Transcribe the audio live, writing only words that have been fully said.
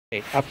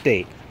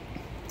Update.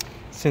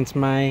 Since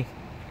my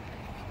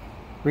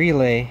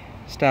relay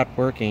stopped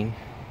working,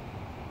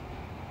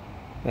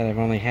 that I've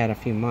only had a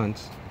few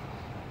months,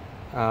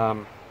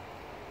 I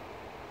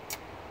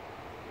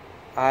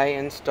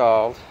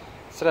installed,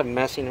 instead of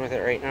messing with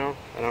it right now,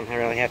 I don't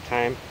really have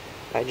time,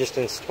 I just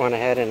went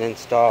ahead and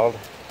installed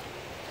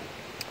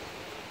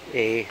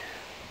a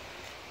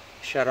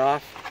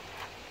shut-off.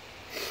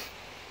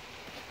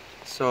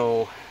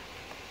 So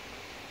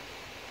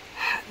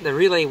the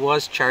relay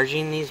was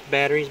charging these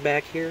batteries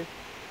back here,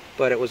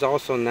 but it was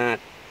also not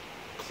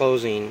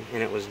closing,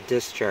 and it was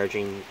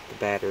discharging the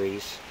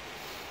batteries.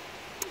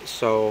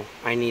 So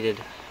I needed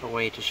a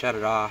way to shut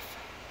it off,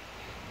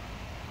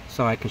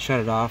 so I can shut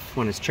it off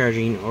when it's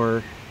charging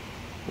or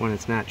when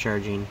it's not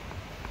charging.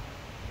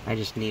 I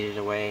just needed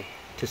a way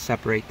to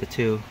separate the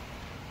two,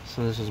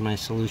 so this is my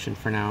solution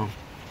for now.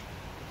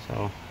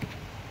 So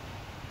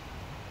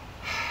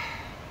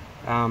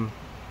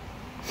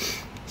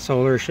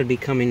solar should be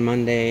coming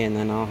Monday, and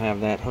then I'll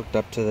have that hooked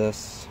up to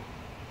this,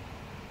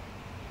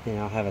 and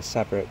I'll have a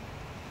separate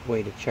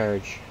way to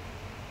charge.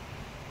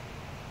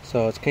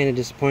 So it's kind of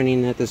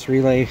disappointing that this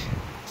relay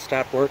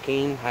stopped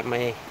working. I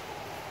may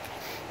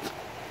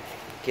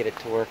get it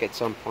to work at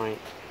some point.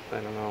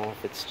 I don't know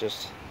if it's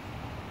just...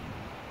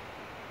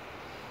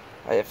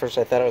 at first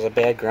I thought it was a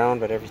bad ground,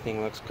 but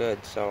everything looks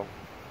good, so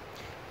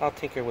I'll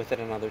tinker with it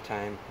another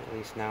time. At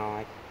least now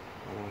I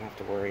don't have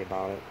to worry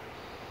about it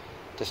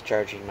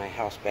discharging my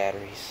house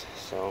batteries.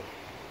 So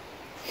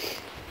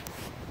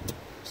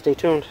stay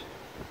tuned.